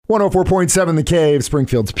104.7 The Cave,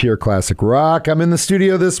 Springfield's pure classic rock. I'm in the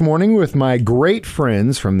studio this morning with my great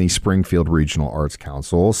friends from the Springfield Regional Arts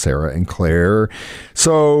Council, Sarah and Claire.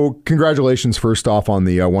 So congratulations first off on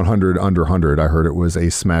the 100 Under 100. I heard it was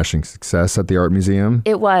a smashing success at the Art Museum.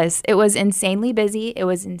 It was. It was insanely busy. It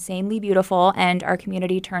was insanely beautiful, and our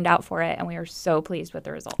community turned out for it, and we are so pleased with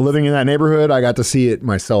the results. Living in that neighborhood, I got to see it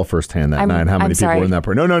myself firsthand that night. How many people were in that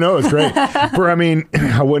part? No, it's great.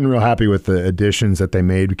 I wasn't real happy with the additions that they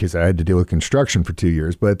made because I had to deal with construction for 2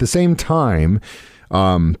 years. But at the same time,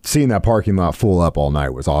 seeing that parking lot full up all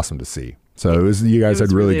night was awesome to see. So you guys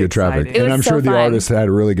had really good traffic. And I'm sure the artists had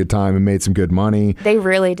a really good time and made some good money. They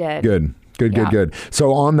really did. Good.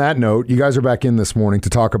 So on that note, you guys are back in this morning to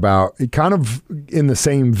talk about, kind of in the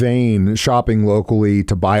same vein, shopping locally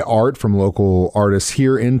to buy art from local artists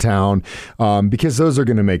here in town, because those are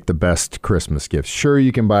going to make the best Christmas gifts. Sure,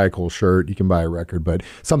 you can buy a cool shirt, you can buy a record, but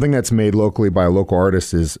something that's made locally by a local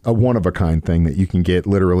artist is a one-of-a-kind thing that you can get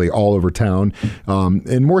literally all over town,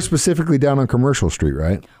 and more specifically down on Commercial Street,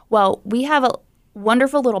 right? Well, we have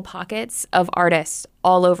wonderful little pockets of artists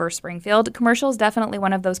all over Springfield. Commercial is definitely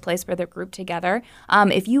one of those places where they're grouped together.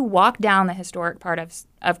 If you walk down the historic part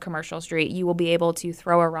of Commercial Street, you will be able to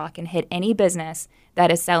throw a rock and hit any business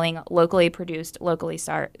that is selling locally produced, locally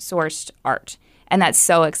sourced art. And that's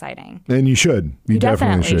so exciting. And you should. You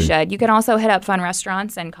definitely should. You can also hit up fun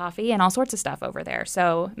restaurants and coffee and all sorts of stuff over there.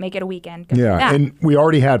 So make it a weekend. And we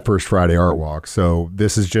already had First Friday Art Walk. So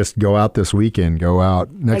this is just go out this weekend, go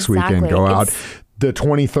out next weekend, go out the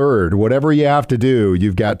 23rd. Whatever you have to do,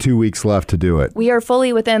 you've got 2 weeks left to do it. We are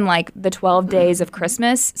fully within the 12 days of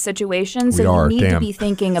Christmas situation. So you need to be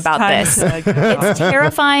thinking about this. It's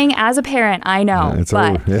terrifying as a parent, I know.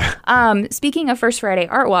 Speaking of First Friday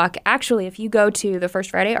Art Walk, actually, if you go to the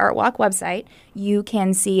First Friday Art Walk website, you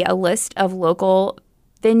can see a list of local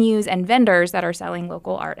venues and vendors that are selling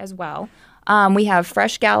local art as well. We have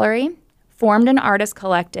Fresh Gallery, Formed an Artist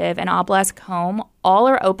Collective, and Obelisk Home. All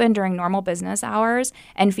are open during normal business hours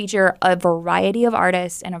and feature a variety of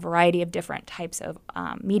artists and a variety of different types of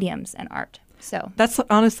mediums and art. So that's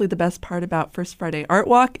honestly the best part about First Friday Art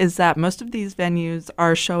Walk is that most of these venues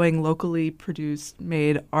are showing locally produced,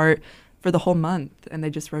 made art for the whole month, and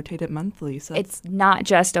they just rotate it monthly. So it's not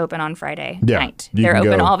just open on Friday night. They're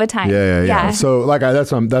open all the time. Yeah. So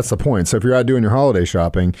that's the point. So if you're out doing your holiday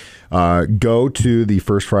shopping, go to the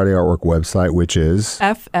First Friday Artwork website, which is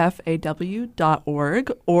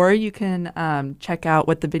ffaw.org, or you can check out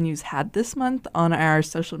what the venues had this month on our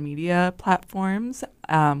social media platforms,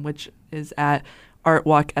 which is at Art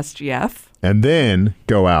Walk SGF. And then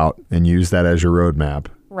go out and use that as your roadmap.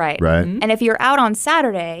 Right. Mm-hmm. And if you're out on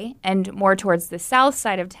Saturday and more towards the south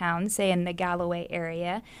side of town, say in the Galloway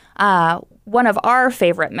area, one of our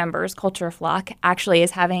favorite members, Culture Flock, actually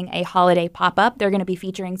is having a holiday pop-up. They're going to be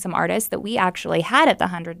featuring some artists that we actually had at the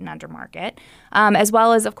 100 and Under Market, as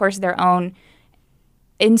well as, of course, their own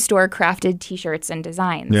in-store crafted T-shirts and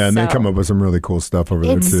designs. Yeah, and they come up with some really cool stuff over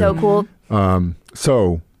there, too. It's so cool.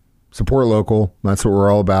 Support local. That's what we're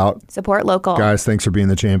all about. Support local. Guys, thanks for being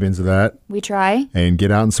the champions of that. We try. And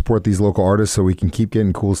get out and support these local artists so we can keep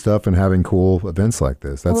getting cool stuff and having cool events like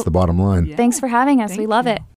this. That's the bottom line. Yeah. Thanks for having us. We love it.